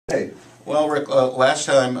Well, Rick, last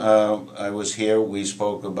time I was here, we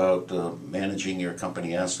spoke about managing your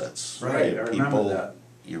company assets. Right, Your I remember that.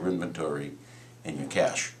 Your inventory, and your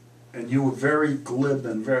cash. And you were very glib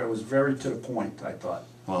and it was very to the point, I thought.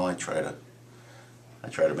 Well, I try to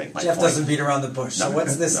make my Jeff point. doesn't beat around the bush. So No,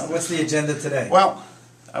 what's this? no. What's the agenda today? Well,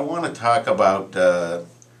 I want to talk about a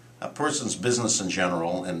person's business in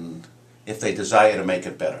general, and if they desire to make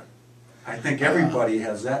it better. I think everybody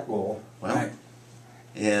has that goal. Well, Right.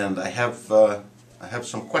 and I have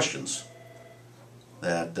some questions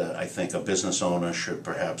that I think a business owner should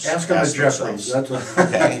perhaps Ask them at themselves. Jeffries. That's what.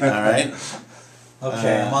 Okay, all right.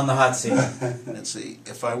 Okay, I'm on the hot seat. Let's see.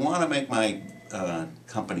 If I want to make my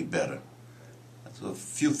company better, there's a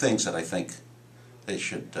few things that I think they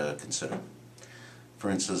should consider.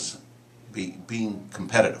 For instance, being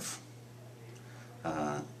competitive.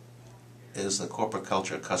 Is the corporate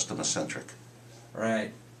culture customer-centric?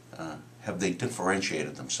 Right. Have they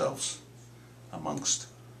differentiated themselves amongst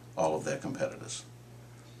all of their competitors?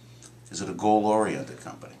 Is it a goal-oriented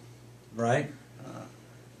company? Right.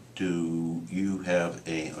 Do you,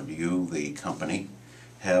 the company,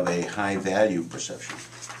 have a high value perception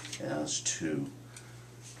as to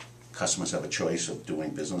customers have a choice of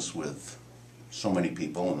doing business with so many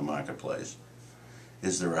people in the marketplace?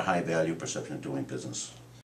 Is there a high value perception of doing business